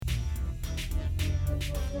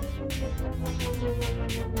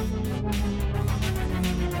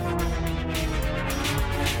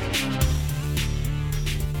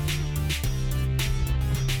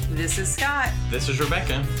This is Scott. This is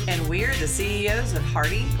Rebecca. And we're the CEOs of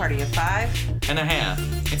Hardy Party of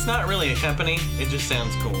 5.5. It's not really a company, it just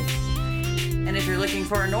sounds cool. And if you're looking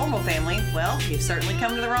for a normal family, well, you've certainly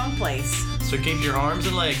come to the wrong place. So keep your arms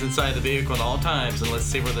and legs inside the vehicle at all times, and let's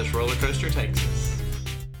see where this roller coaster takes us.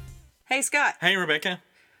 Hey, Scott. Hey, Rebecca.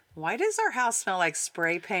 Why does our house smell like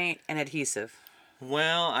spray paint and adhesive?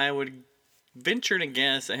 Well, I would venture to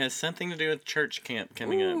guess it has something to do with church camp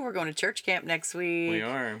coming up. We're going to church camp next week. We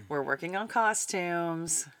are. We're working on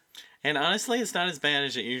costumes. And honestly, it's not as bad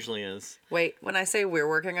as it usually is. Wait, when I say we're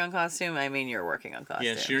working on costume, I mean you're working on costumes.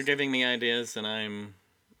 Yes, you're giving me ideas, and I'm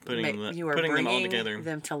putting them all together.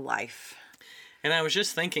 Them to life. And I was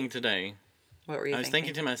just thinking today. What were you thinking? I was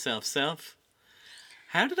thinking to myself,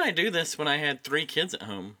 how did I do this when I had 3 kids at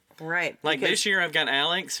home? Right. Like this year I've got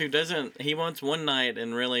Alex who he wants one night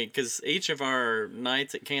and really, because each of our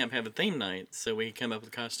nights at camp have a theme night, so we come up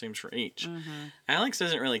with costumes for each. Mm-hmm. Alex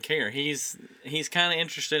doesn't really care. He's kind of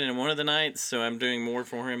interested in one of the nights, so I'm doing more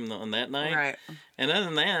for him on that night. Right. And other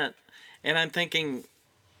than that, and I'm thinking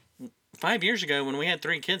 5 years ago when we had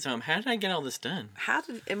 3 kids home, how did I get all this done?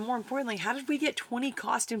 And more importantly, how did we get 20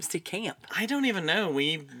 costumes to camp? I don't even know.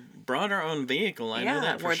 We brought our own vehicle. I know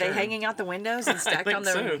that for sure. Were they hanging out the windows and stacked on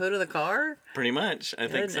the hood of the car? Pretty much. I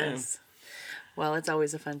think so. Well, it's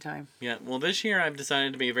always a fun time. Yeah. Well, this year I've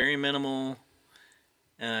decided to be very minimal.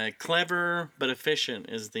 Clever but efficient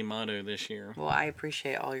is the motto this year. Well, I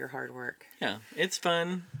appreciate all your hard work. Yeah. It's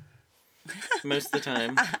fun. Most of the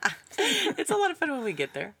time. It's a lot of fun when we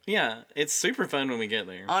get there. Yeah. It's super fun when we get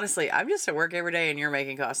there. Honestly, I'm just at work every day and you're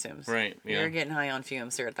making costumes. Right. Yeah. You're getting high on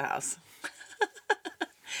fumes here at the house.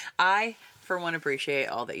 I, for one, appreciate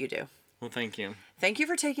all that you do. Well, thank you. Thank you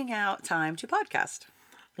for taking out time to podcast.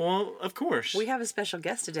 Well, of course. We have a special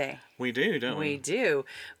guest today. We do, don't we? We do.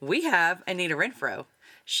 We have Anita Renfro.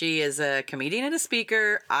 She is a comedian and a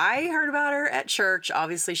speaker. I heard about her at church.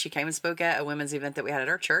 Obviously, she came and spoke at a women's event that we had at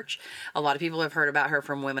our church. A lot of people have heard about her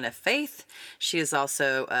from Women of Faith. She is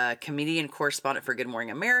also a comedian correspondent for Good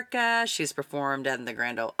Morning America. She's performed at the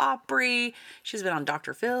Grand Ole Opry. She's been on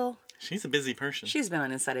Dr. Phil. She's a busy person. She's been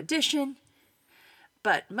on Inside Edition.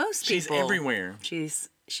 But most people... She's everywhere. She's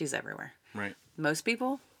everywhere. Right. Most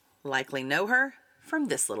people likely know her from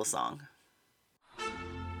this little song.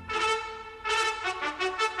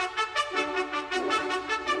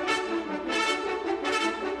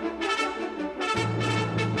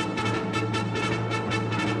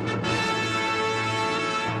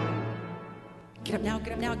 Get up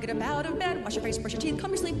now, get up out of bed. Wash your face, brush your teeth,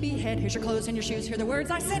 comb your sleepy head. Here's your clothes and your shoes. Hear the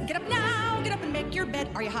words I said. Get up now, get up and make your bed.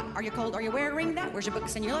 Are you hot? Are you cold? Are you wearing that? Where's your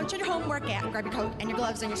books and your lunch and your homework at? Grab your coat and your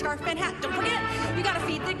gloves and your scarf and hat. Don't forget, you gotta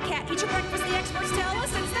feed the cat. Eat your breakfast. The experts tell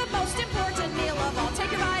us it's the most important meal of all.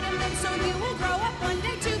 Take your vitamins so you will grow up one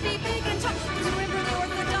day to be big and tall. Just remember the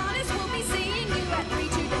orthodontist will be seeing you at 3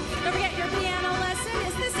 today. Don't forget your piano lesson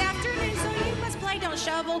is this afternoon, so you must play. Don't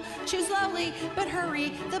shovel. Choose slowly, but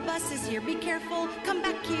hurry. The bus is here. Be careful. Come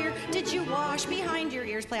back here. Did you wash behind your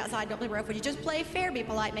ears? Play outside. Don't play rough. Would you just play fair? Be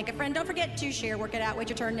polite. Make a friend. Don't forget to share. Work it out. Wait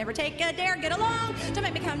your turn. Never take a dare. Get along. Don't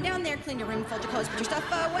make me come down there. Clean your room. Fold your clothes. Put your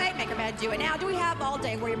stuff away. Make your bed. Do it now. Do we have all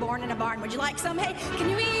day? Were you born in a barn? Would you like some hay? Can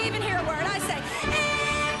you even hear a word I say?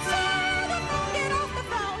 Answer the phone. Get off the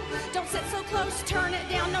phone. Don't sit so close. Turn it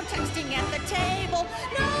down. No texting at the table.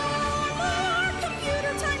 No more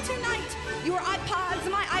computer time tonight. Your iPod's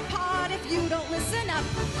my iPod if you don't listen up.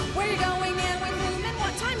 Where you going and when, whom, and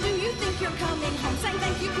what time do you think you're coming home? Saying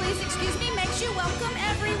thank you, please, excuse me, makes you welcome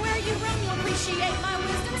everywhere you roam. You'll appreciate my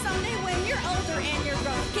wisdom someday when you're older and you're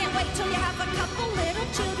grown. Can't wait till you have a couple little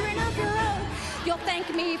children of your own. You'll thank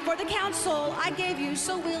me for the counsel I gave you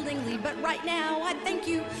so willingly, but right now I thank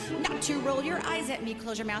you not to roll your eyes at me.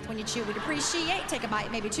 Close your mouth when you chew. We'd appreciate. Take a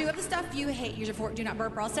bite, maybe 2 of the stuff you hate. Use your fork, do not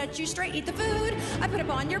burp, or I'll set you straight. Eat the food I put up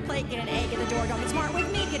on your plate. Get an egg at the door. Don't get smart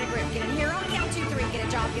with me. Get a grip. Get in here on count 2, 3. Get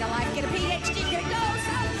a job. Get a life. Get a PhD. Get a go.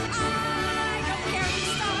 So I don't care who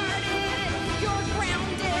started. You're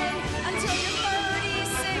grounded until you're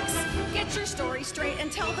 36. Get your story straight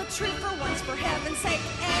and tell the truth for once, for heaven's sake.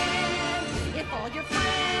 And if all your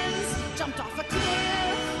friends jumped off a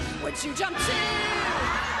cliff, would you jump too?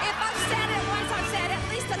 If I've said it once, I've said at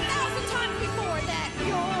least 1,000 times before that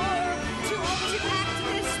you're too old to act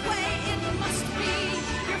this way. It must be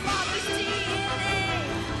your father's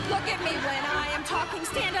DNA. Look at me when I am talking.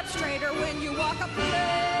 Stand up straighter when you walk. A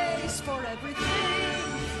place for everything,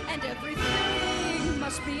 and everything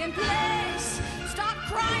must be in place. Stop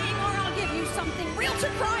crying or I'll give you something real to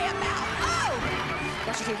cry about. Oh!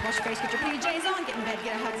 brush your teeth, wash your face, get your PJs on, get in bed,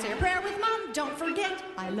 get a hug, say a prayer with Mom. Don't forget,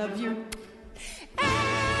 I love you.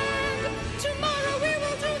 And tomorrow we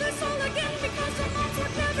will do this all again because your moms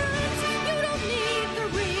were clever and you don't need the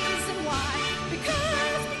reason why.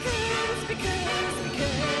 Because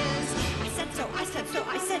I said so, I said so,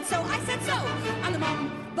 I said so, I said so. I'm the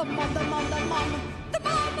mom, the mom, the mom, the mom, the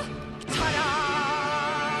mom. Ta-da!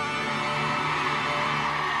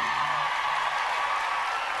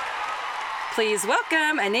 Please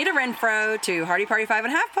welcome Anita Renfro to Hardy Party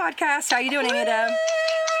 5.5 podcast. How you doing, Anita?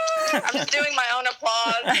 I'm just doing my own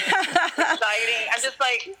applause. It's exciting. I'm just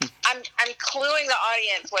like, I'm cluing the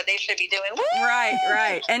audience what they should be doing. Woo!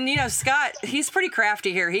 Right. And Scott, he's pretty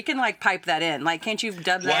crafty here. He can pipe that in. Can't you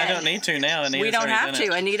dub that? Well, I don't need to now. Anita's we don't have to.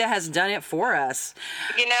 It. Anita has done it for us.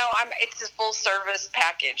 It's a full service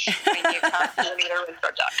package when you come to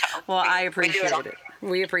AnitaRenfro.com. Well, I appreciate it.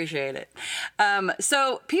 We appreciate it.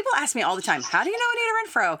 So people ask me all the time, how do you know Anita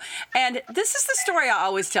Renfro? And this is the story I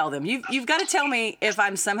always tell them. You've got to tell me if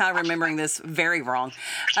I'm somehow remembering this very wrong.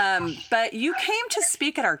 But you came to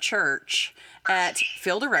speak at our church at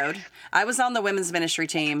Fielder Road. I was on the women's ministry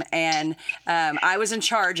team, and I was in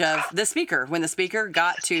charge of the speaker when the speaker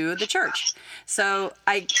got to the church. So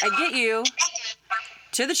I get you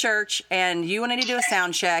to the church, and you wanted to do a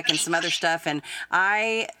sound check and some other stuff, and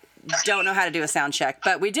I don't know how to do a sound check,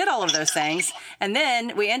 but we did all of those things. And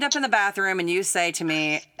then we end up in the bathroom and you say to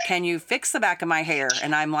me, can you fix the back of my hair?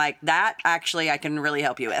 And I'm like, that actually I can really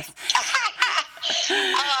help you with.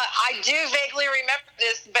 I do vaguely remember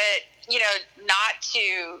this, but, not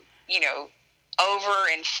to,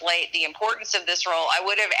 overinflate the importance of this role, I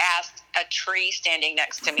would have asked a tree standing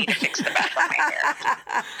next to me to fix the back of my hair.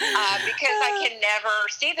 Because I can never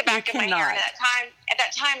see the back of my hair. And at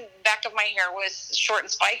that time, the back of my hair was short and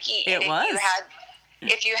spiky. And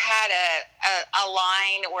if you had a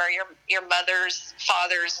line where your mother's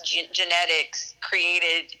father's genetics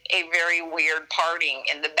created a very weird parting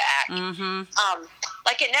in the back,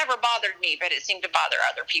 it never bothered me, but it seemed to bother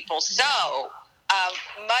other people. So,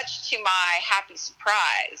 much to my happy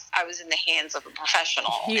surprise, I was in the hands of a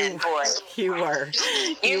professional. And boy, you were.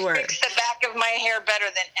 You fixed the back of my hair better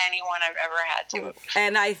than anyone I've ever had to.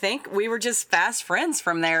 And I think we were just fast friends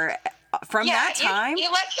from there. That time,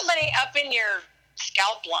 you let somebody up in your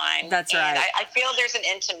scalp line. That's right. I feel there's an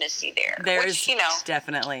intimacy there. There's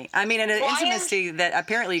definitely. I mean, and an intimacy that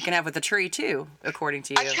apparently you can have with a tree too, according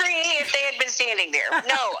to you. A tree, if they had been standing there.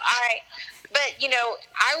 No, But,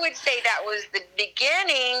 I would say that was the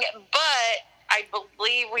beginning, but I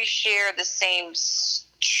believe we share the same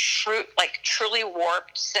truly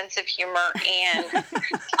warped sense of humor and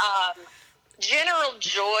general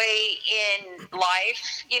joy in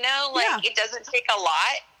life, It doesn't take a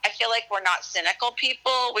lot. I feel like we're not cynical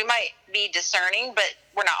people. We might be discerning, but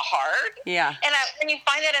we're not hard. Yeah. And when you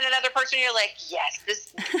find that in another person, you're like, yes,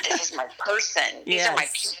 this is my person. These are my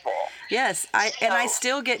people. Yes. I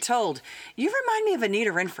still get told, you remind me of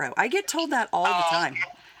Anita Renfro. I get told that all the time.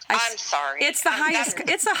 I'm sorry. It's the highest.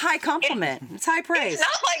 It's a high compliment. It's high praise. It's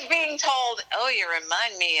not like being told, "Oh, you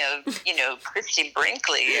remind me of, Christy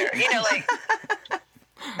Brinkley," or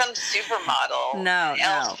some supermodel. No.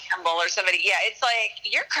 Campbell or somebody. Yeah, it's like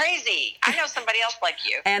you're crazy. I know somebody else like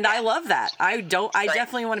you. And I love that. I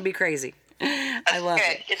definitely want to be crazy. I love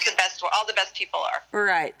it. It's the best. All the best people are.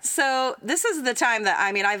 Right. So this is the time that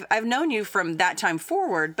I've known you from that time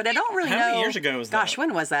forward, but I don't really know. How many years ago was that? Gosh,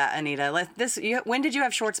 when was that, Anita? When did you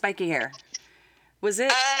have short spiky hair? Was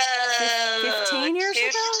it 15 years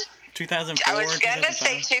ago? 2004. I was gonna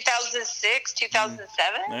say 2006,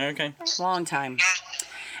 2007. Okay. Long time.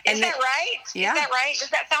 Is that right? Yeah. Is that right? Does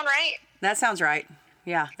that sound right? That sounds right.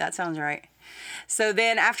 Yeah, that sounds right. So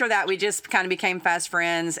then after that, we just kind of became fast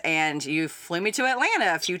friends, and you flew me to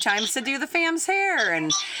Atlanta a few times to do the fam's hair,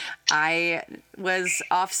 and I was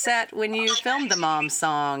offset when you filmed the mom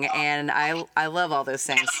song, and I love all those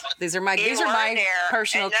things. These are my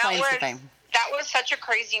personal claims to fame. That was such a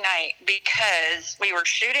crazy night because we were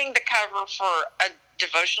shooting the cover for a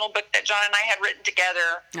devotional book that John and I had written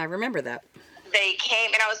together. I remember that. They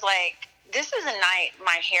came, and I was like, this is a night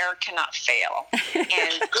my hair cannot fail.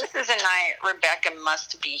 And this is a night Rebecca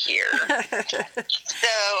must be here. So,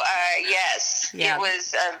 yes, yeah.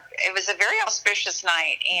 It was a very auspicious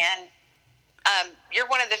night. And you're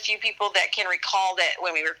one of the few people that can recall that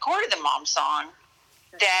when we recorded the mom song,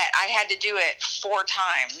 that I had to do it 4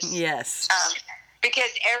 times. Yes.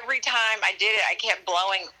 Because every time I did it, I kept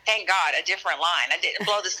blowing, thank God, a different line. I didn't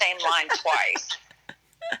blow the same line twice.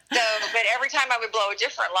 But every time I would blow a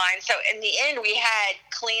different line. So in the end, we had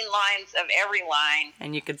clean lines of every line.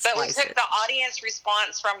 And you could splice it. But we took the audience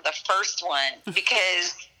response from the first one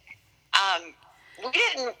because I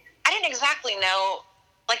didn't exactly know.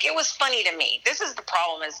 Like, it was funny to me. This is the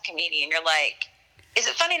problem as a comedian. You're like, is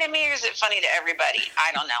it funny to me or is it funny to everybody?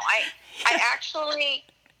 I don't know. I actually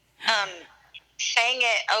sang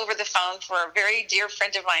it over the phone for a very dear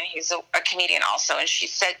friend of mine who's a comedian also, and she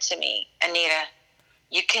said to me, Anita,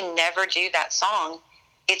 you can never do that song.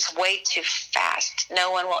 It's way too fast.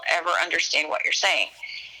 No one will ever understand what you're saying.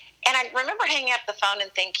 And I remember hanging up the phone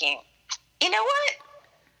and thinking, you know what?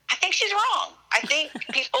 I think she's wrong. I think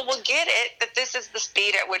people will get it that this is the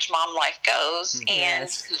speed at which mom life goes.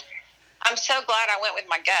 Yes. And I'm so glad I went with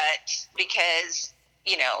my gut because,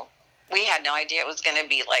 you know, we had no idea it was going to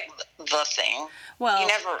be like the thing. Well, you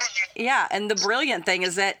never. Yeah, and the brilliant thing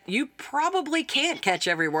is that you probably can't catch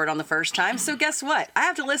every word on the first time. So guess what? I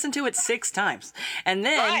have to listen to it 6 times, and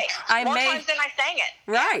then Right. More times than I sang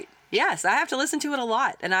it. Right. Yes, I have to listen to it a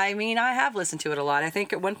lot. And I mean, I have listened to it a lot. I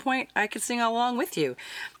think at one point I could sing along with you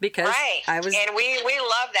because Right. I was. And we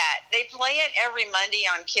love that. They play it every Monday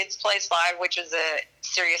on Kids Place Live, which is a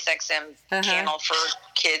Sirius XM channel for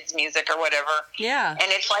kids music or whatever. Yeah. And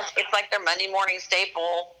it's like their Monday morning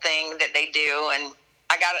staple thing that they do. And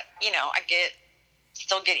I got, you know,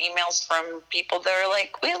 still get emails from people that are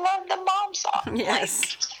like, we love the mom song. Yes.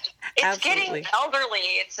 Like, it's Absolutely. getting elderly.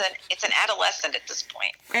 It's an adolescent at this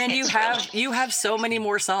point. And you have so many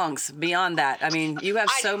more songs beyond that. I mean, you have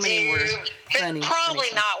so many more. There's probably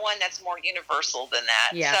not one that's more universal than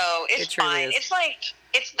that. Yeah, So it's it truly fine. is. It's like,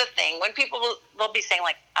 it's the thing. When people will be saying,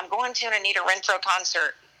 like, I'm going to an Anita Renfro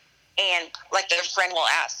concert, and, like, their friend will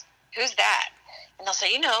ask, who's that? And they'll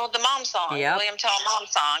say, you know, the mom song, Yep. William Tell mom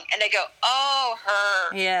song. And they go, oh,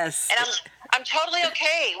 her. Yes. And I'm totally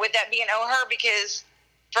okay with that being oh, her, because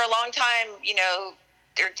for a long time, you know,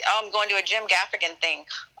 I'm going to a Jim Gaffigan thing.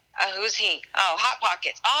 Who's he? Oh, Hot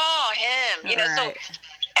Pockets. Oh, him. You know, Right. so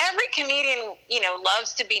every comedian, you know,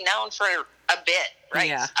 loves to be known for a bit, right?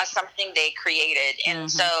 Yeah. Something they created. And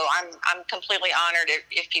so I'm completely honored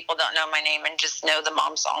if people don't know my name and just know the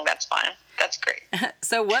mom song. That's fine. That's great.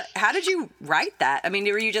 So how did you write that? I mean,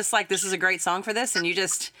 were you just like, this is a great song for this? And you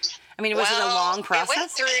just, I mean, was it a long process? It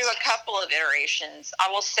went through a couple of iterations. I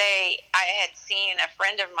will say I had seen a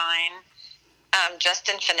friend of mine,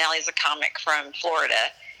 Justin Finelli is a comic from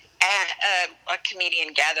Florida, at a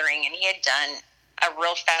comedian gathering, and he had done a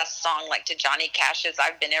real fast song like to Johnny Cash's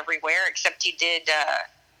I've Been Everywhere, except he did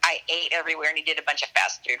I Ate Everywhere, and he did a bunch of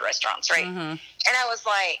fast food restaurants, right? And I was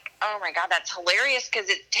like, oh my God, that's hilarious, because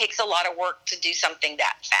it takes a lot of work to do something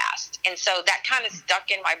that fast. And so that kind of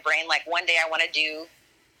stuck in my brain, like one day I want to do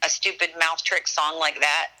a stupid mouth trick song like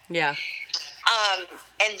that. Yeah.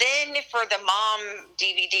 And then for the mom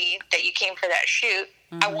DVD that you came for that shoot,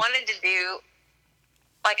 I wanted to do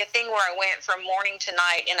like a thing where I went from morning to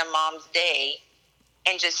night in a mom's day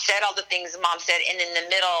and just said all the things mom said. And in the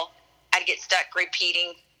middle, I'd get stuck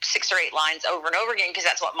repeating 6 or 8 lines over and over again, because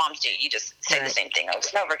that's what moms do. You just say the same thing over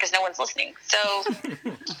and over because no one's listening. So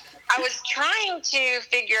I was trying to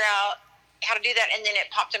figure out how to do that, and then it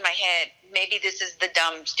popped in my head, maybe this is the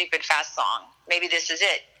dumb, stupid, fast song. Maybe this is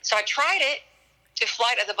it. So I tried it to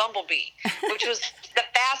Flight of the Bumblebee, which was the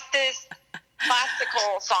fastest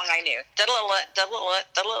classical song I knew.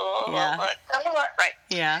 Right.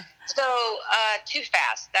 Yeah. So too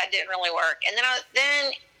fast. That didn't really work. And then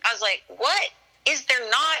I was like, what? Is there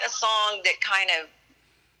not a song that kind of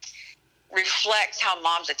reflects how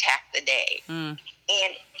moms attack the day?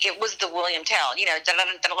 And it was the William Tell, you know,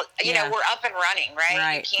 we're up and running,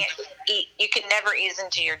 right? You can never ease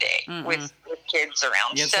into your day with kids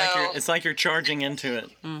around. Yeah, it's like you're charging into it.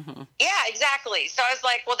 Yeah, exactly. So I was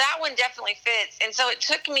like, well, that one definitely fits. And so it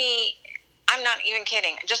took me, I'm not even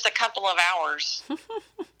kidding, just a couple of hours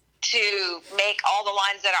to make all the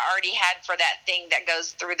lines that I already had for that thing that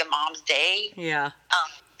goes through the mom's day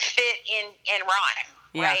fit in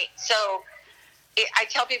rhyme, right? So I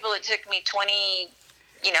tell people it took me 20,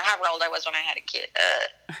 you know, however old I was when I had a kid,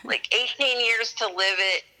 like 18 years to live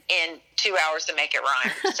it in 2 hours to make it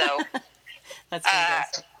rhyme. So That's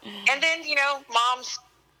fantastic. and then, you know, moms,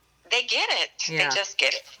 they get it. Yeah. They just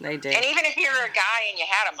get it. They do. And even if you're a guy and you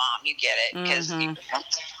had a mom, you get it. Because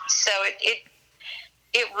so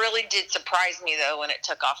it really did surprise me, though, when it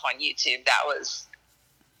took off on YouTube. That was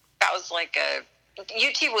like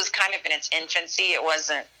YouTube was kind of in its infancy. It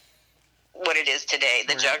wasn't what it is today,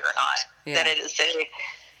 the juggernaut that it is today.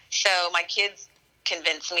 So my kids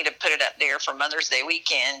convinced me to put it up there for Mother's Day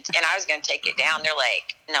weekend, and I was going to take it down. They're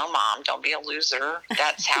like, no, Mom, don't be a loser.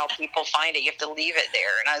 That's how people find it. You have to leave it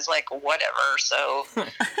there. And I was like, whatever. So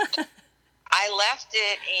I left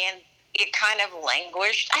it, and it kind of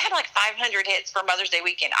languished. I had like 500 hits for Mother's Day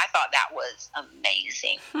weekend. I thought that was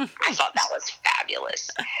amazing. I thought that was fabulous.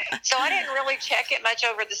 So I didn't really check it much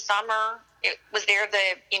over the summer. It was there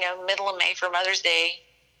the, middle of May for Mother's Day.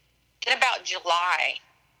 Then about July,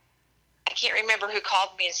 I can't remember who called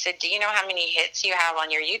me and said, do you know how many hits you have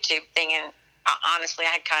on your YouTube thing? And honestly, I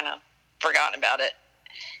had kind of forgotten about it.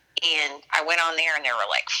 And I went on there and there were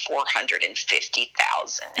like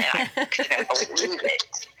 450,000 and I couldn't believe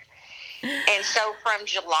it. And so from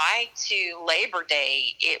July to Labor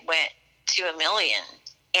Day, it went to 1 million.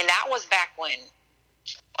 And that was back when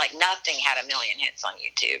like nothing had 1 million hits on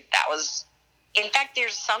YouTube. That was, in fact,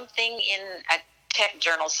 there's something in a tech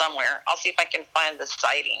journal somewhere. I'll see if I can find the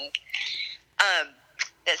citing.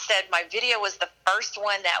 That said my video was the first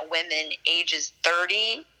one that women ages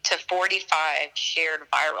 30 to 45 shared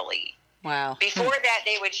virally. Wow. Before that,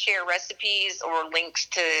 they would share recipes or links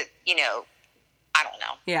to, I don't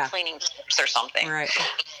know, cleaning tips or something. Right.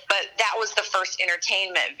 But that was the first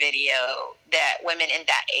entertainment video that women in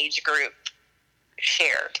that age group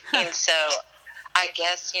shared. And so I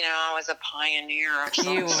guess, I was a pioneer of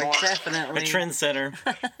some You were sort. definitely A trendsetter.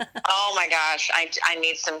 Oh my gosh, I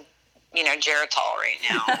need some, Geritol right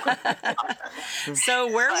now.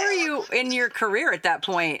 So where were you in your career at that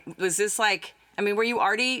point? Was this like, were you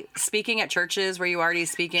already speaking at churches? Were you already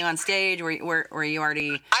speaking on stage? Were you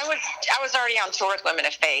already? I was already on tour with Women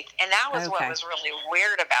of Faith, and that was what was really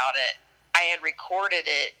weird about it. I had recorded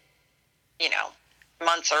it,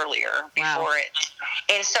 months earlier before it.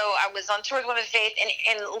 And so I was on tour with Women of Faith,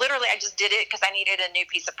 and literally I just did it because I needed a new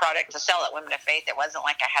piece of product to sell at Women of Faith. It wasn't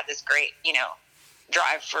like I had this great,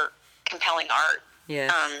 drive for compelling art.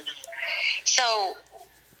 Yeah. So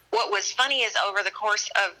what was funny is over the course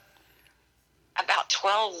of about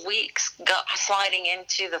 12 weeks sliding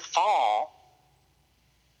into the fall,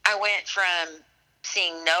 I went from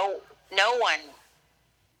seeing no one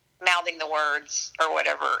mouthing the words or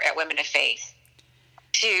whatever at Women of Faith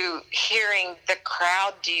to hearing the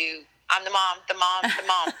crowd do, I'm the mom,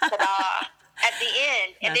 ta-da, at the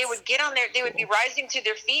end. And they would get on there, they would be rising to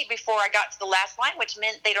their feet before I got to the last line, which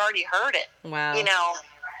meant they'd already heard it. Wow.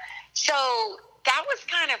 So that was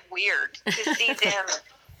kind of weird to see them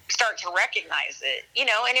start to recognize it,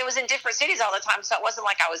 and it was in different cities all the time. So it wasn't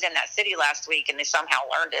like I was in that city last week and they somehow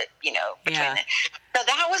learned it, between it. So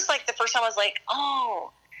that was like the first time I was like,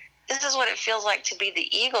 oh, this is what it feels like to be the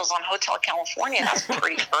Eagles on Hotel California. That's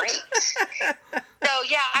pretty great. So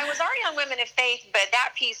yeah, I was already on Women of Faith, but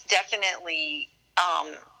that piece definitely,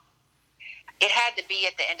 it had to be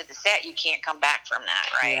at the end of the set. You can't come back from that,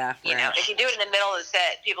 right? Yeah, right. If you do it in the middle of the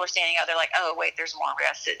set, people are standing out there like, oh, wait, there's more. We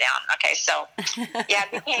got to sit down. Okay, so, yeah,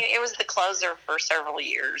 it was the closer for several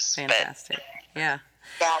years. Fantastic. Yeah.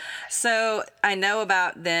 Yeah. So I know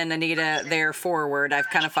about then, Anita, there forward. I've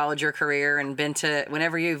kind of followed your career and been to,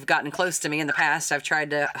 whenever you've gotten close to me in the past, I've tried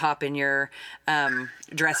to hop in your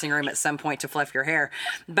dressing room at some point to fluff your hair.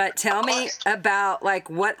 But tell me about, like,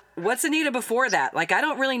 what's Anita before that? Like, I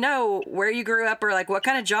don't really know where you grew up or, like, what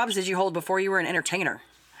kind of jobs did you hold before you were an entertainer?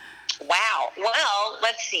 Wow. Well,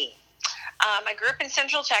 let's see. I grew up in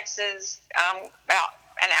Central Texas, about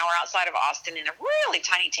an hour outside of Austin in a really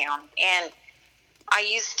tiny town. And I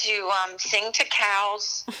used to sing to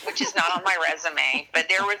cows, which is not on my resume, but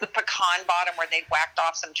there was a pecan bottom where they'd whacked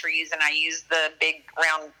off some trees, and I used the big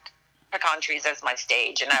round pecan trees as my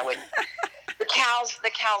stage. And I would, the cows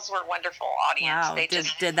were a wonderful audience. Wow. They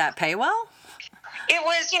Did that pay well? It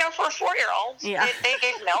was, for a 4-year-old, they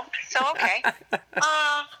gave milk, so okay.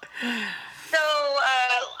 So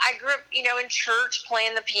I grew up, in church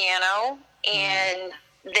playing the piano, and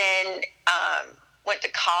then went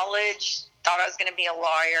to college. Thought I was going to be a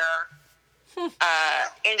lawyer.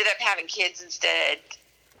 Ended up having kids instead.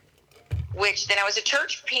 Which then I was a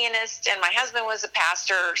church pianist, and my husband was a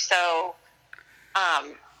pastor. So,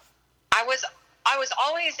 I was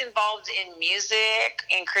always involved in music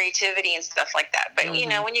and creativity and stuff like that. But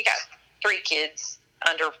when you got 3 kids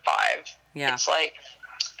under 5, it's like,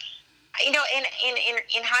 in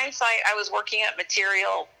hindsight, I was working up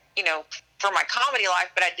material, for my comedy life,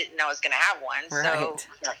 but I didn't know I was going to have one. Right.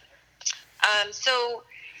 So,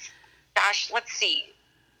 gosh, let's see.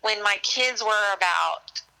 When my kids were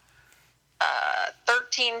about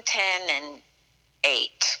 13, 10, and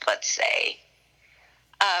 8, let's say.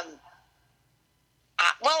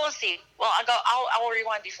 Let's see. Well, I'll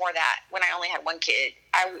rewind before that. When I only had 1 kid,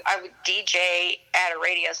 I would DJ at a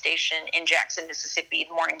radio station in Jackson, Mississippi,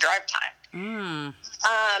 morning drive time.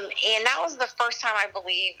 And that was the first time I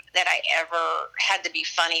believe that I ever had to be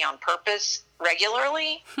funny on purpose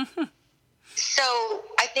regularly. So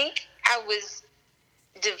I think I was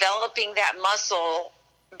developing that muscle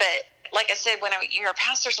but like I said, when you're a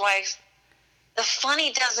pastor's wife, the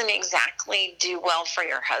funny doesn't exactly do well for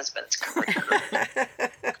your husband's career.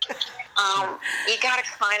 You got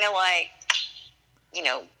to kind of like,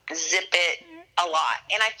 zip it a lot.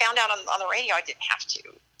 And I found out on the radio I didn't have to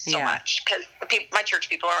so much because my church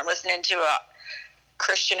people aren't listening to a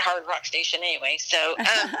Christian hard rock station anyway. So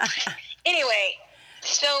anyway,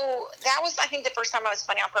 so that was, I think, the first time I was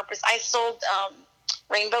funny on purpose. I sold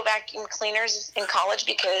rainbow vacuum cleaners in college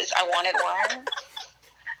because I wanted one.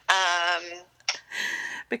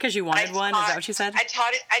 Because you wanted one? Is that what you said? I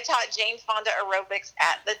taught Jane Fonda aerobics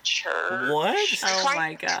at the church. What? Oh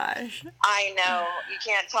my gosh. I know. You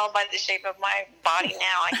can't tell by the shape of my body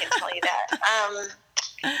now, I can tell you that.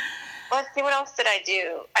 Let's see, what else did I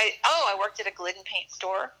do? I worked at a Glidden paint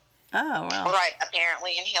store. Oh, wow. Right,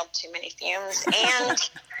 apparently inhaled too many fumes. And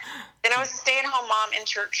then I was a stay-at-home mom and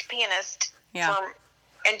church pianist. Yeah.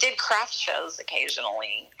 And did craft shows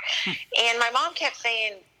occasionally. And my mom kept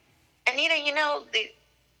saying, Anita, the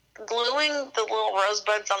gluing the little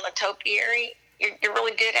rosebuds on the topiary, you're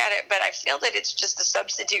really good at it, but I feel that it's just a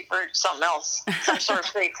substitute for something else, some sort of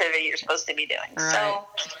creativity you're supposed to be doing. Right. So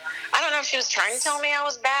I don't know if she was trying to tell me I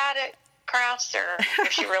was bad at crafts or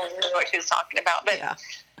if she really knew what she was talking about. But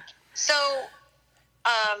so,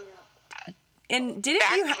 and did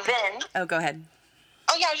back you then? Oh, go ahead.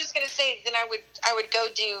 Oh yeah, I was just gonna say. Then I would go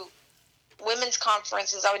do women's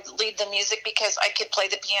conferences. I would lead the music because I could play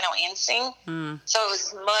the piano and sing. So it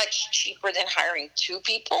was much cheaper than hiring 2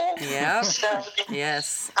 people. Yeah. So,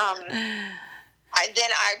 yes. I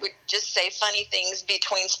would just say funny things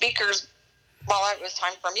between speakers while it was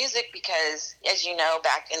time for music because, as you know,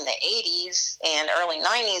 back in the 80s and early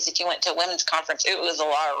 90s, if you went to a women's conference, it was a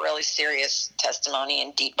lot of really serious testimony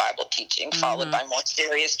and deep Bible teaching followed by more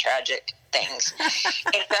serious, tragic things.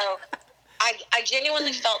 And so I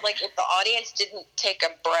genuinely felt like if the audience didn't take a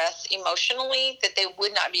breath emotionally, that they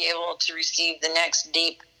would not be able to receive the next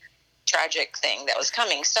deep, tragic thing that was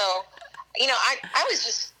coming. So, I was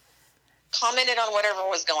just commented on whatever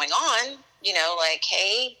was going on, like,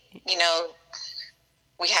 hey,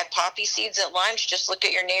 we had poppy seeds at lunch. Just look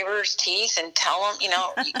at your neighbor's teeth and tell them,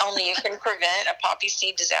 only you can prevent a poppy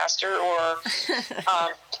seed disaster. Or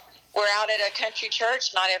we're out at a country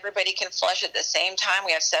church. Not everybody can flush at the same time.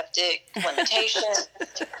 We have septic limitations.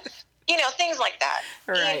 Things like that.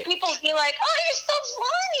 Right. And people would be like, oh, you're so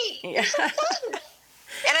funny. You're so funny.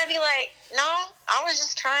 And I'd be like, no, I was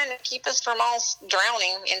just trying to keep us from all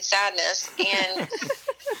drowning in sadness. And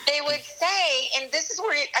they would say, and this is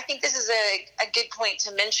where I think this is a good point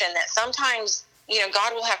to mention, that sometimes,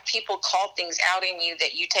 God will have people call things out in you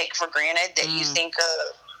that you take for granted, that you think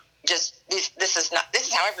just this is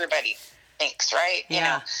how everybody thinks, right?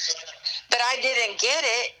 Yeah. But I didn't get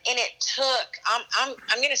it, and it took I'm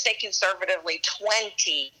going to say conservatively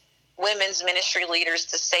 20 women's ministry leaders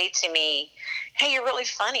to say to me, hey, you're really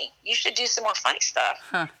funny. You should do some more funny stuff.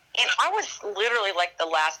 Huh. And I was literally like the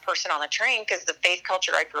last person on the train because the faith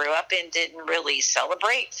culture I grew up in didn't really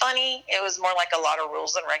celebrate funny. It was more like a lot of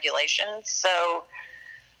rules and regulations. So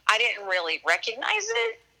I didn't really recognize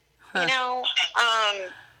it,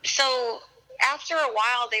 So after a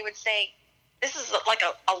while, they would say, this is like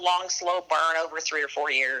a long, slow burn over 3 or 4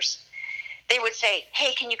 years. They would say,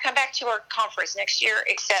 hey, can you come back to our conference next year?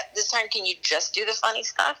 Except this time, can you just do the funny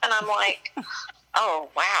stuff? And I'm like, oh,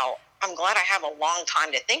 wow. I'm glad I have a long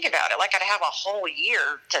time to think about it. Like I'd have a whole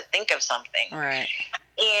year to think of something. Right.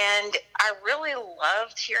 And I really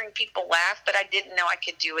loved hearing people laugh, but I didn't know I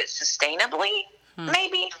could do it sustainably,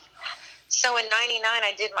 maybe. So in 99,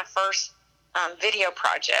 I did my first video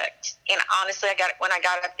project. And honestly, when I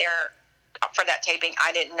got up there for that taping,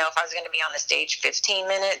 I didn't know if I was going to be on the stage 15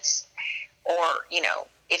 minutes or,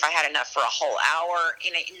 if I had enough for a whole hour.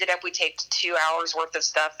 And it ended up, we taped 2 hours worth of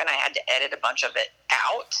stuff, and I had to edit a bunch of it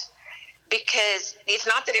out because it's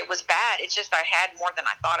not that it was bad. It's just I had more than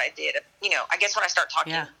I thought I did. I guess when I start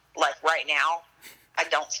talking like right now, I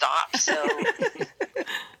don't stop. So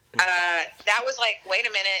that was like, wait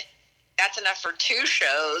a minute, that's enough for 2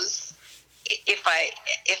 shows. If I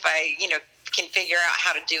can figure out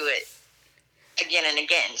how to do it again and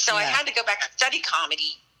again. So I had to go back and study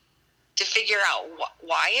comedy to figure out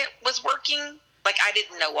why it was working. Like, I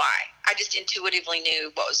didn't know why. I just intuitively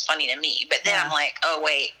knew what was funny to me. But then I'm like, oh,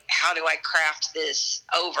 wait, how do I craft this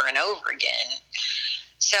over and over again?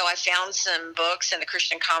 So I found some books in the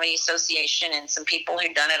Christian Comedy Association and some people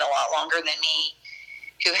who'd done it a lot longer than me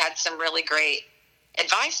who had some really great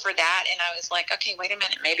advice for that. And I was like, okay, wait a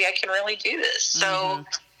minute, maybe I can really do this. So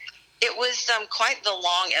it was quite the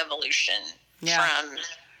long evolution from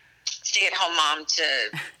stay-at-home mom to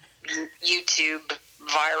YouTube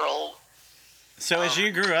viral So as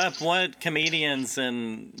you grew up, what comedians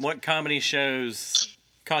and what comedy shows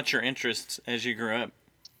caught your interest as you grew up?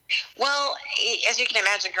 Well, as you can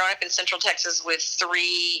imagine, growing up in Central Texas with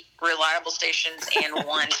 3 reliable stations and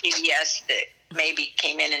 1 PBS that maybe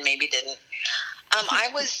came in and maybe didn't, I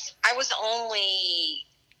was only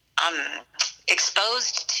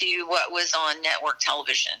exposed to what was on network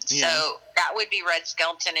television. Yeah. So that would be Red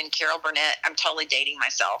Skelton and Carol Burnett. I'm totally dating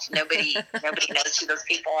myself. Nobody knows who those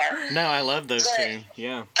people are. No, I love those two.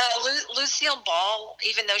 Yeah. Lucille Ball,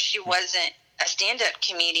 even though she wasn't a stand-up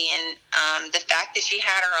comedian, the fact that she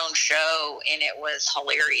had her own show and it was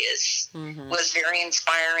hilarious was very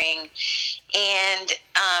inspiring. And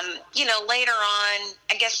later on,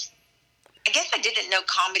 I guess I didn't know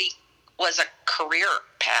comedy was a career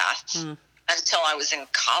path until I was in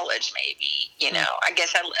college. Maybe I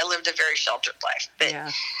guess I lived a very sheltered life, but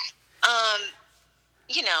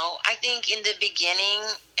I think in the beginning,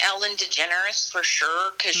 Ellen DeGeneres for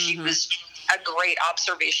sure, because she was a great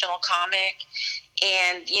observational comic.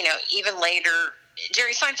 And even later,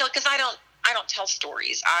 Jerry Seinfeld, because I don't tell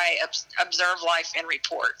stories. I observe life and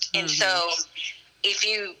report. And so if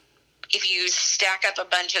you stack up a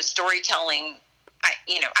bunch of storytelling,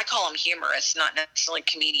 I call them humorists, not necessarily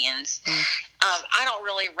comedians. I don't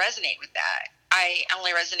really resonate with that. I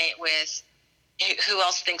only resonate with who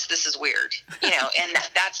else thinks this is weird, and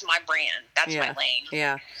that's my brand. That's my lane.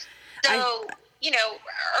 Yeah. So,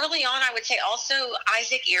 early on, I would say also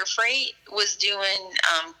Isaac Earfreight was doing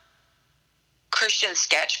Christian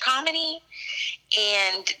sketch comedy.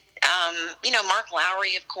 And, Mark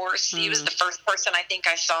Lowry, of course, he was the first person I think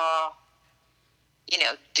I saw,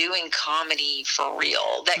 doing comedy for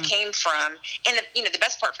real that came from, and the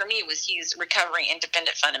best part for me was he's recovering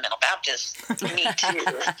independent fundamental Baptist. Me too.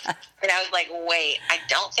 And I was like, wait, I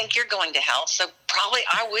don't think you're going to hell, so probably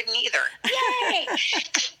I wouldn't either. Yay!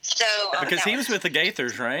 So because he was with the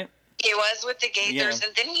Gaithers, right? He was with the Gaithers,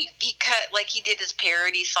 and then he cut, like, he did his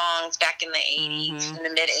parody songs back in the 80s, in the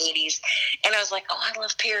mid-80s, and I was like, oh, I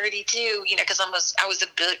love parody too, because I was a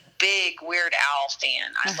big Weird Al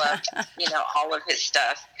fan. I loved, all of his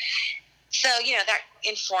stuff. So, that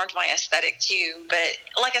informed my aesthetic too, but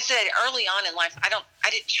like I said, early on in life, I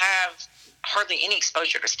didn't have hardly any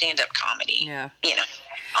exposure to stand-up comedy,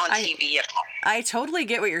 on TV at all. I totally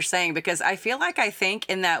get what you're saying, because I feel like I think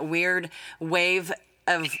in that weird wave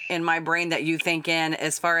in my brain that you think in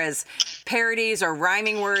as far as parodies or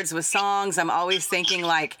rhyming words with songs. I'm always thinking,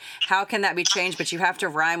 like, how can that be changed? But you have to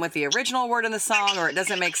rhyme with the original word in the song or it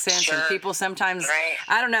doesn't make sense. Sure. And people sometimes,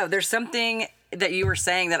 I don't know, there's something that you were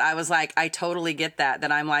saying that I was like, I totally get that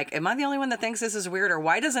I'm like, am I the only one that thinks this is weird? Or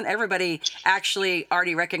why doesn't everybody actually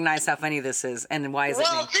already recognize how funny this is? And why is it me?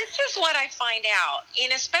 Well, this is what I find out.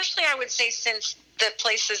 And especially, I would say, since the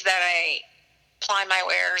places that I ply my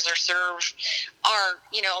wares or serve are,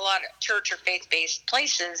 a lot of church or faith-based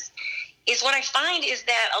places, is what I find is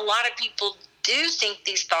that a lot of people do think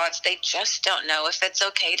these thoughts. They just don't know if it's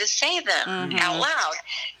okay to say them out loud,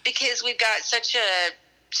 because we've got such a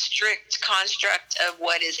strict construct of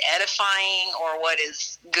what is edifying or what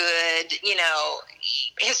is good,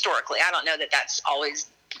 historically. I don't know that that's always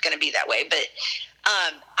going to be that way, but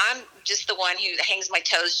I'm just the one who hangs my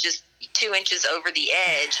toes just 2 inches over the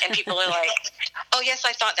edge, and people are like, oh yes,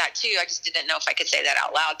 I thought that too, I just didn't know if I could say that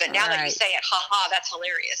out loud, but now that you say it, haha, that's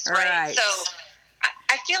hilarious, right? So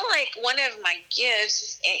I feel like one of my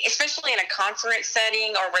gifts, especially in a conference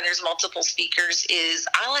setting or where there's multiple speakers, is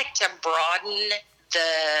I like to broaden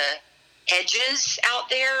the edges out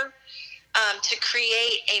there to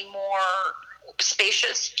create a more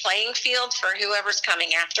spacious playing field for whoever's coming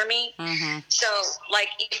after me. So, like,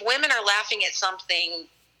 if women are laughing at something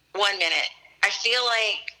 1 minute, I feel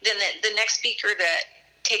like then the next speaker that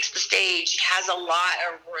takes the stage has a lot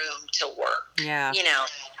of room to work.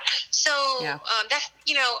 So that's,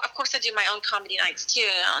 of course I do my own comedy nights too.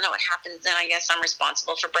 I don't know what happens then. I guess I'm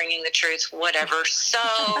responsible for bringing the truth, whatever. So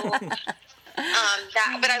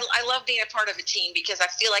but I love being a part of a team, because I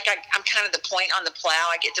feel like I'm kind of the point on the plow.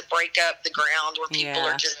 I get to break up the ground where people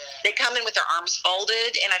are just, they come in with their arms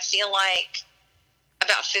folded, and I feel like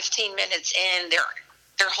about 15 minutes in,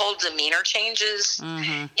 their whole demeanor changes,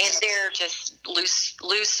 and they're just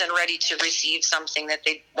loose and ready to receive something that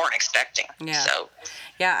they weren't expecting. So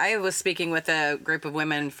I was speaking with a group of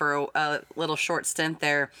women for a little short stint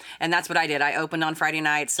there, and that's what I did. I opened on Friday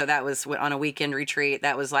night, so that was on a weekend retreat.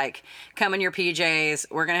 That was like, come in your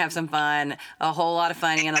PJs, we're going to have some fun, a whole lot of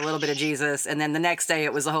funny and a little bit of Jesus, and then the next day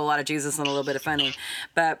it was a whole lot of Jesus and a little bit of funny.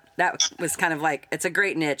 But that was kind of like, it's a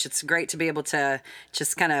great niche. It's great to be able to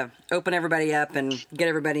just kind of open everybody up and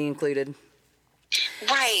get everybody included.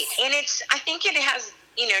 Right. And I think it has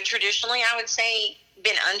traditionally I would say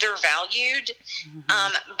been undervalued.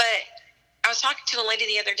 But I was talking to a lady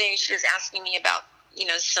the other day. She was asking me about,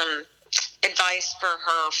 some advice for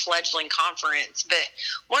her fledgling conference. But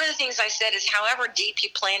one of the things I said is, however deep you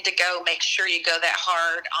plan to go, make sure you go that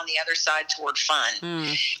hard on the other side toward fun.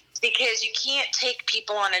 Because you can't take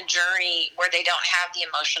people on a journey where they don't have the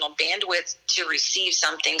emotional bandwidth to receive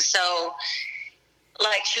something. So,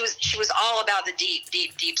 like, she was all about the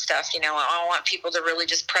deep stuff. I want people to really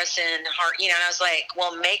just press in hard. And I was like,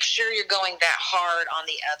 well, make sure you're going that hard on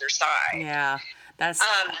the other side. Yeah,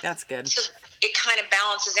 that's good. So it kind of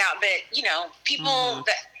balances out. But people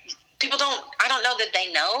I don't know that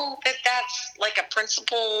they know that that's like a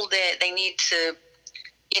principle that they need to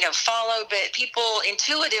follow, but people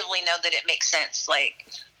intuitively know that it makes sense. Like,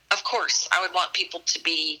 of course, I would want people to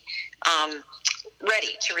be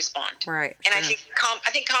ready to respond. Right. And I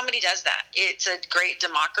think comedy does that. It's a great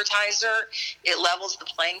democratizer. It levels the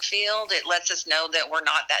playing field. It lets us know that we're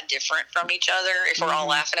not that different from each other if we're all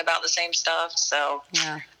laughing about the same stuff. So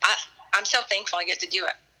I'm so thankful I get to do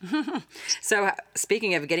it. So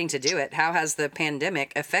speaking of getting to do it, how has the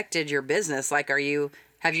pandemic affected your business? Like, have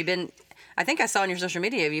you been, I think I saw on your social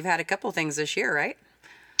media, you've had a couple things this year, right?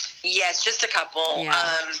 Yes, just a couple. Yeah.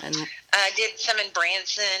 I did some in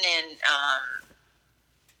Branson and,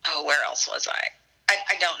 where else was I?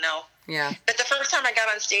 I don't know. Yeah. But the first time I got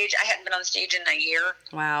on stage, I hadn't been on stage in a year.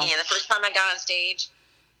 Wow. And the first time I got on stage,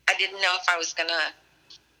 I didn't know if I was going to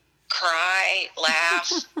cry,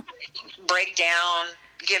 laugh, break down,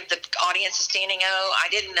 give the audience a standing O. I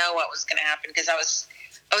didn't know what was going to happen because I was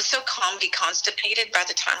so comedy constipated by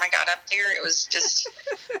the time I got up there. It was just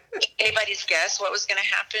anybody's guess what was going to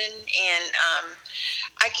happen. And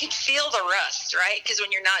I could feel the rust, right? Because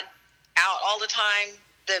when you're not out all the time,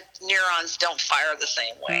 the neurons don't fire the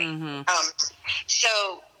same way.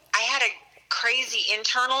 So I had a crazy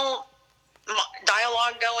internal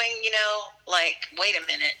dialogue going, like, wait a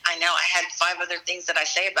minute. I know I had 5 other things that I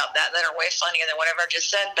say about that are way funnier than whatever I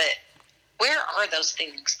just said, but where are those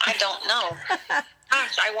things? I don't know.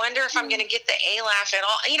 Gosh, I wonder if I'm going to get the A laugh at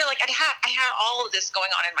all. I had all of this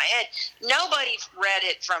going on in my head. Nobody read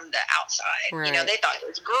it from the outside. Right. They thought it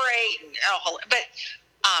was great. But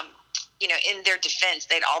in their defense,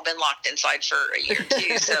 they'd all been locked inside for a year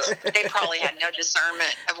too. So they probably had no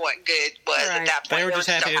discernment of what good was at that point. They were just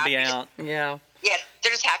happy to be out. Yeah. Yeah,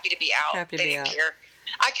 they're just happy to be out. Happy to they be didn't out. care.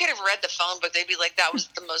 I could have read the phone book. They'd be like, that was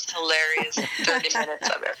the most hilarious 30 minutes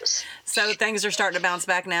I've ever seen. So things are starting to bounce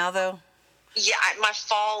back now, though? Yeah, my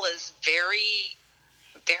fall is very,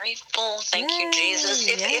 very full. Thank you, Jesus.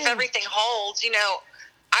 If everything holds,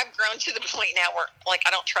 I've grown to the point now where, like, I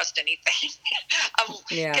don't trust anything.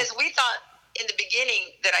 Because we thought in the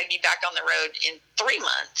beginning that I'd be back on the road in 3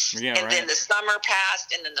 months. Yeah, and then the summer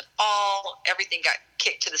passed, and then the fall, everything got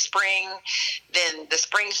kicked to the spring. Then the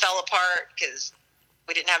spring fell apart because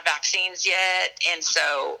we didn't have vaccines yet. And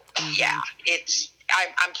so,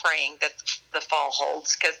 I'm praying that the fall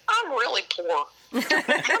holds because I'm really poor.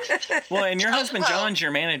 Well, and your husband John's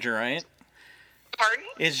your manager, right? Pardon?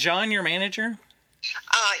 Is John your manager?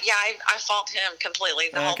 I fault him completely,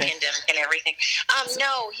 the whole pandemic and everything.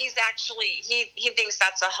 No, he's actually, he thinks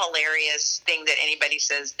that's a hilarious thing that anybody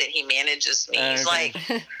says that he manages me. He's like,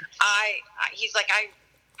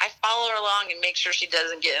 I follow her along and make sure she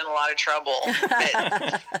doesn't get in a lot of trouble.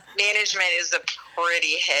 But management is a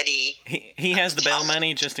pretty heady. He has the bail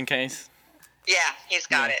money just in case. Yeah, he's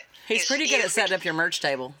got it. He's pretty good at setting up your merch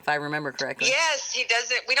table, if I remember correctly. Yes, he does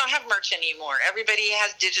it. We don't have merch anymore. Everybody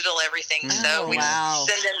has digital everything, so we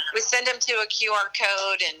send them to a QR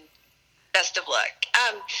code and best of luck.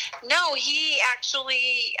 No, he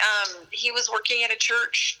actually he was working at a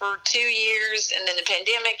church for 2 years, and then the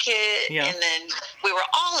pandemic hit, and then we were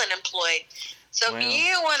all unemployed. So if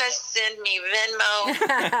you want to send me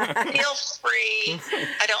Venmo, feel free.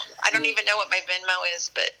 I don't even know what my Venmo is,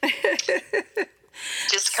 but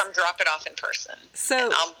just come drop it off in person. So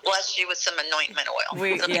and I'll bless you with some anointment oil.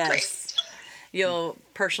 It'll be great. You'll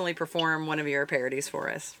personally perform one of your parodies for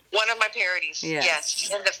us. One of my parodies, yes,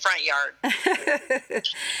 in the front yard.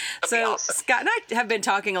 So awesome. Scott and I have been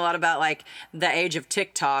talking a lot about like the age of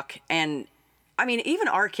TikTok, and I mean, even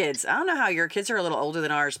our kids, I don't know how your kids are a little older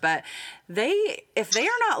than ours, but if they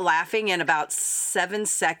are not laughing in about 7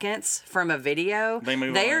 seconds from a video,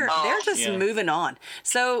 they're just moving on.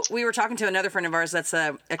 So we were talking to another friend of ours that's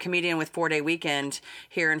a comedian with 4 Day Weekend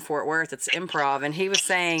here in Fort Worth. It's improv. And he was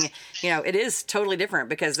saying, it is totally different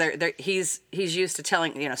because he's used to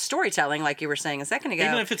telling, storytelling, like you were saying a second ago.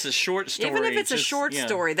 Even if it's a short story.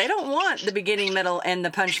 Story, they don't want the beginning, middle, and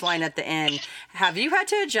the punchline at the end. Have you had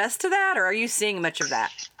to adjust to that, or are you seeing much of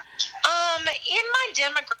that? In my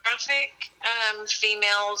demographic,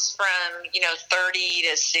 females from 30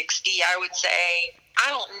 to 60, I would say I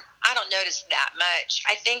don't notice that much.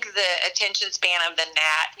 I think the attention span of the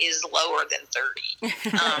gnat is lower than 30.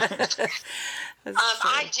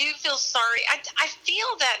 I do feel sorry. I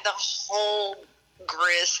feel that the whole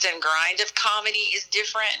grist and grind of comedy is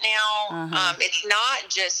different now. It's not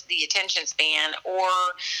just the attention span or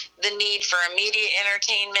the need for immediate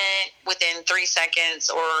entertainment within 3 seconds,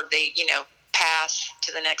 or they pass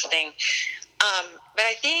to the next thing. But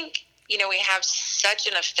I think we have such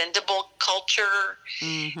an offendable culture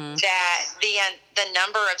that the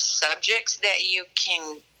number of subjects that you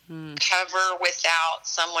can cover without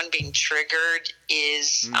someone being triggered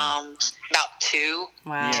is about 2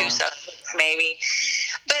 subjects maybe.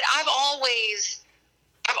 But I've always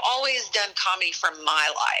done comedy from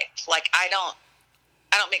my life. Like I don't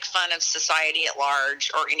make fun of society at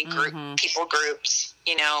large or any people groups,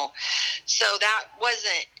 So that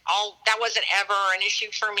wasn't ever an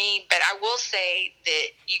issue for me. But I will say that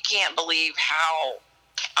you can't believe how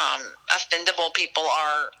offendable people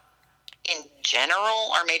are in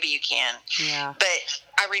general, or maybe you can. Yeah. But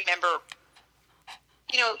I remember,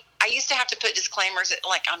 I used to have to put disclaimers that,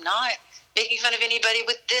 like, I'm not making fun of anybody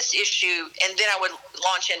with this issue, and then I would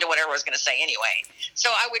launch into whatever I was going to say anyway.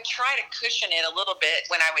 So I would try to cushion it a little bit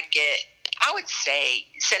when I would get, I would say,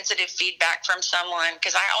 sensitive feedback from someone,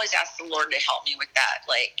 because I always ask the Lord to help me with that.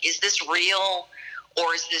 Like, is this real,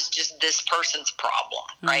 or is this just this person's problem,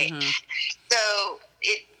 right? So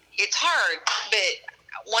it's hard, but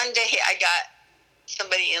one day I got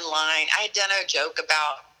somebody in line. I had done a joke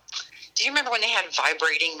about, do you remember when they had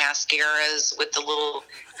vibrating mascaras with the little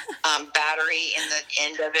battery in the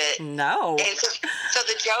end of it? No. And so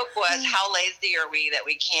the joke was, how lazy are we that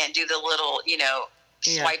we can't do the little,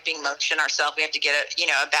 swiping motion ourselves? We have to get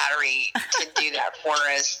a battery to do that for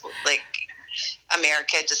us. Like,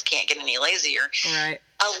 America just can't get any lazier. Right.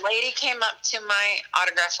 A lady came up to my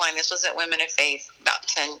autograph line. This was at Women of Faith about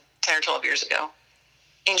 10 or 12 years ago.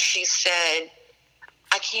 And she said,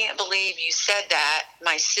 I can't believe you said that.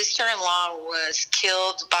 My sister-in-law was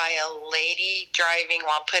killed by a lady driving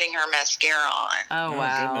while putting her mascara on. Oh,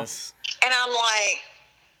 wow. Goodness. And I'm like,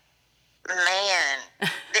 man,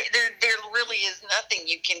 there really is nothing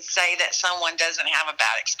you can say that someone doesn't have a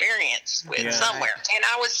bad experience with somewhere. And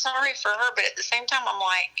I was sorry for her, but at the same time, I'm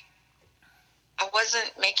like, I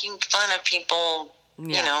wasn't making fun of people,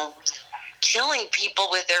 killing people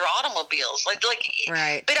with their automobiles. Like,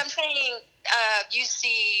 right. But I'm saying, you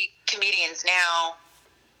see comedians now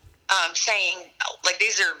saying, like,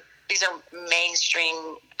 these are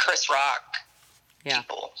mainstream Chris Rock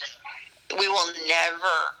people. We will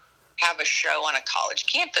never have a show on a college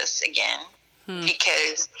campus again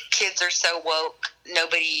because kids are so woke,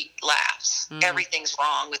 nobody laughs. Everything's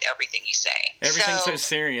wrong with everything you say. Everything's so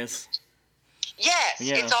serious. Yes,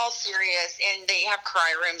 it's all serious, and they have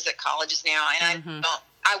cry rooms at colleges now, and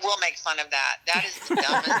I will make fun of that. That is the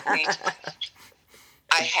dumbest thing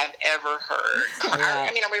I have ever heard. I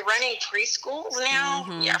mean, are we running preschools now?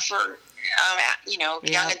 Yeah, for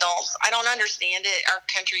young adults. I don't understand it. Our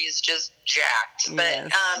country is just jacked.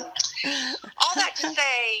 But all that to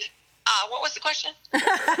say, what was the question?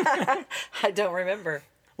 I don't remember.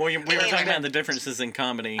 Well, we were talking about the differences in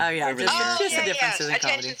comedy. Oh, yeah. Over the years. Just the differences in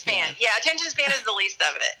comedy. Attention span. Yeah, attention span is the least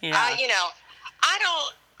of it.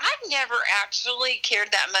 I've never actually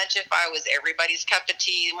cared that much if I was everybody's cup of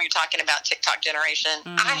tea when you're talking about TikTok generation.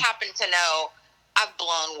 I happen to know I've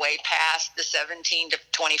blown way past the 17 to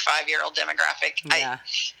 25-year-old demographic. Yeah.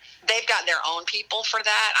 They've got their own people for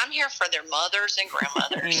that. I'm here for their mothers and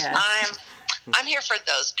grandmothers. I'm here for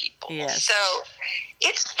those people. Yes. So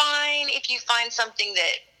it's fine if you find something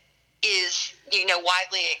that is,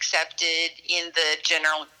 widely accepted in the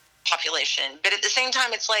general population. But at the same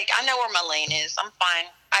time, it's like, I know where my lane is. I'm fine.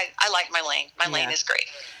 I like my lane. My lane is great.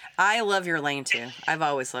 I love your lane, too. I've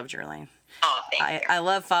always loved your lane. Oh, thank you. I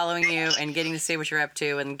love following you and getting to see what you're up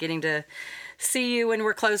to and getting to see you when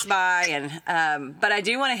we're close by. And but I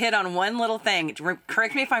do want to hit on one little thing.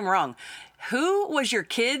 Correct me if I'm wrong. Who was your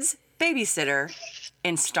kid's babysitter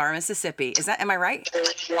in Star, Mississippi? Am I right?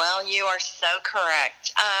 Well, you are so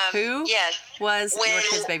correct. Who was your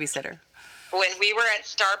kid's babysitter? When we were at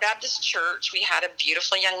Star Baptist Church, we had a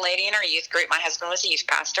beautiful young lady in our youth group. My husband was a youth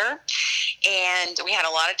pastor, and we had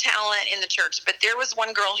a lot of talent in the church. But there was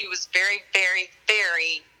one girl who was very, very,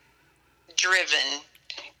 very driven.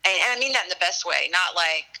 And I mean that in the best way, not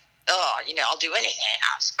like, I'll do anything.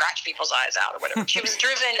 I'll scratch people's eyes out or whatever. She was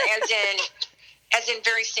driven as in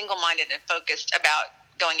very single-minded and focused about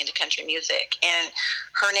going into country music. And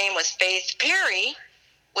her name was Faith Perry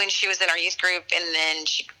when she was in our youth group, and then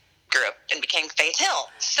she grew up and became Faith Hill.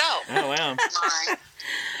 So, Oh, wow.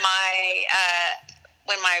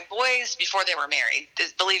 when my boys, before they were married,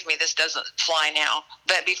 believe me, this doesn't fly now,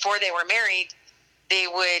 but before they were married, they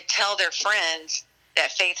would tell their friends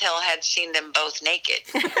that Faith Hill had seen them both naked.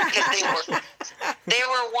 Because they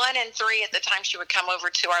were 1 and 3 at the time. She would come over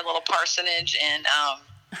to our little parsonage and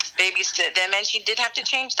babysit them, and she did have to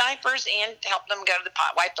change diapers and help them go to the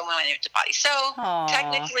pot, wipe them when they went to potty. So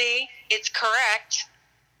technically, it's correct.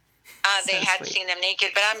 They had seen them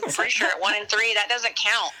naked, but I'm pretty sure at 1 and 3 that doesn't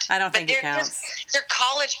count. I don't think it counts. Their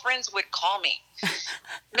college friends would call me,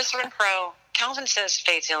 Miss Renfro, Calvin says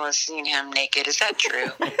Faith Hill has seen him naked. Is that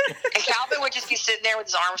true? And Calvin would just be sitting there with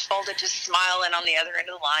his arms folded, just smiling on the other end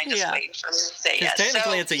of the line, just waiting for me to say yes.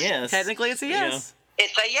 Technically, it's a yes. Technically, it's a yes. Yeah.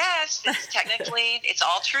 It's a yes. It's technically, it's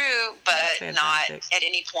all true, but not at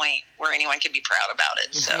any point where anyone could be proud about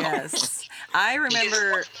it. So. Yes. I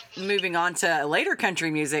remember moving on to later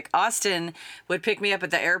country music. Austin would pick me up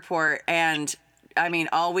at the airport, and I mean,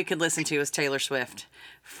 all we could listen to was Taylor Swift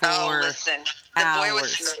for hours. The boy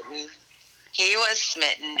was smitten. He was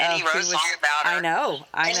smitten, and he wrote a song about her.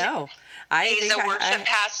 I know. He's a worship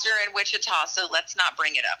pastor in Wichita, so let's not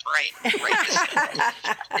bring it up right this second.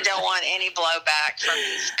 I don't want any blowback from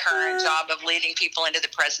his current job of leading people into the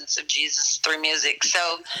presence of Jesus through music.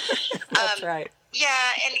 So, that's right. Yeah,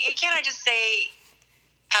 and can I just say,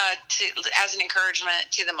 as an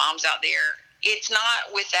encouragement to the moms out there, it's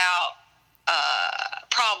not without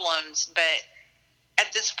problems, but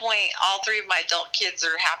at this point, all 3 of my adult kids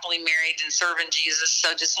are happily married and serving Jesus,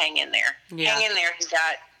 so just hang in there. Yeah. Hang in there. You've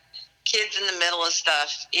got kids in the middle of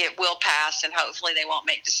stuff. It will pass, and hopefully they won't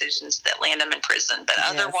make decisions that land them in prison. But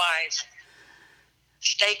otherwise,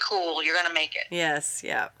 stay cool. You're going to make it. Yes,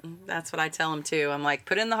 yeah. That's what I tell them, too. I'm like,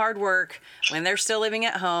 put in the hard work when they're still living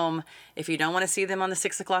at home. If you don't want to see them on the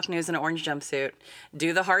 6 o'clock news in an orange jumpsuit,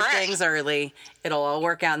 do the hard things early. It'll all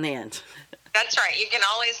work out in the end. That's right. You can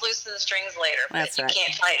always loosen the strings later, but you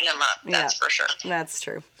can't tighten them up. That's for sure. That's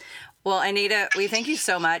true. Well, Anita, we thank you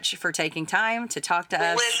so much for taking time to talk to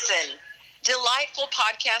us. Listen, delightful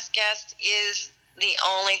podcast guest is the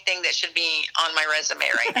only thing that should be on my resume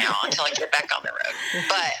right now until I get back on the road.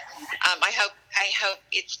 But I hope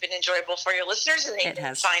it's been enjoyable for your listeners, and they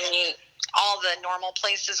can find me all the normal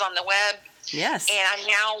places on the web. Yes. And I'm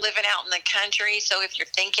now living out in the country, so if you're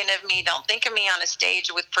thinking of me, don't think of me on a stage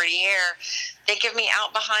with pretty hair. Think of me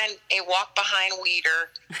out behind a walk-behind weeder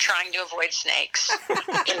trying to avoid snakes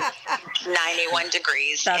in 91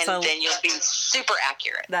 degrees, then you'll be super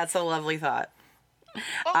accurate. That's a lovely thought.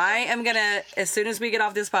 I am going to, as soon as we get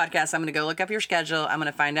off this podcast, I'm going to go look up your schedule. I'm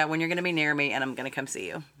going to find out when you're going to be near me, and I'm going to come see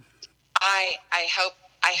you. I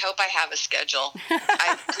hope I have a schedule.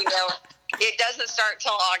 It doesn't start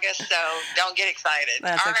till August, so don't get excited.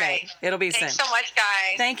 That's all okay. Right. It'll be Thanks so much,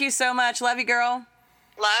 guys. Thank you so much. Love you, girl.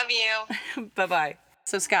 Love you. Bye-bye.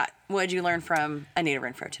 So, Scott, what did you learn from Anita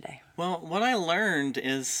Renfro today? Well, what I learned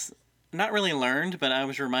is, not really learned, but I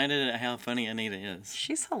was reminded of how funny Anita is.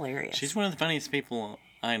 She's hilarious. She's one of the funniest people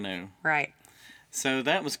I know. Right. So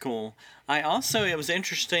that was cool. It was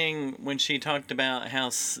interesting when she talked about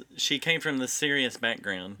how she came from the serious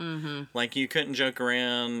background. Mm-hmm. Like, you couldn't joke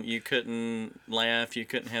around, you couldn't laugh, you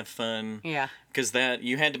couldn't have fun. Yeah. Because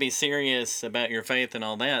you had to be serious about your faith and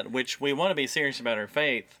all that, which we want to be serious about our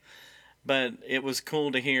faith. But it was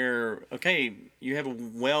cool to hear, okay, you have a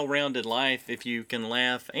well-rounded life if you can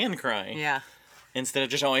laugh and cry. Yeah. Instead of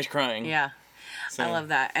just always crying. Yeah. So. I love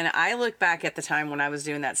that. And I look back at the time when I was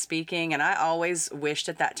doing that speaking, and I always wished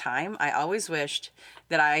at that time,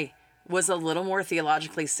 that I was a little more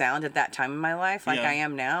theologically sound at that time in my life, like I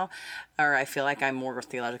am now. Or I feel like I'm more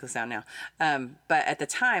theologically sound now. But at the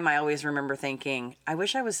time, I always remember thinking, I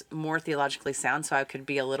wish I was more theologically sound so I could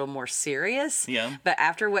be a little more serious. Yeah. But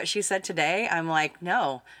after what she said today, I'm like,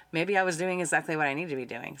 no, maybe I was doing exactly what I needed to be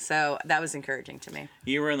doing. So that was encouraging to me.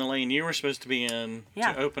 You were in the lane you were supposed to be in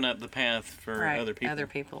to open up the path for other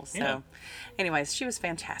people. So anyways, she was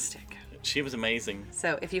fantastic. She was amazing.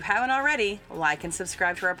 So if you haven't already, like and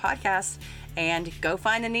subscribe to our podcast, and go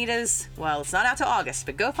find Anita's, well, it's not out till August,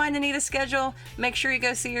 but go find Anita's schedule. Make sure you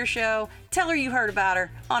go see her show. Tell her you heard about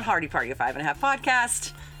her on Hardy Party of 5.5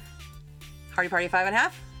 podcast. Hardy Party of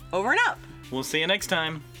 5.5, over and out. We'll see you next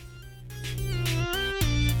time.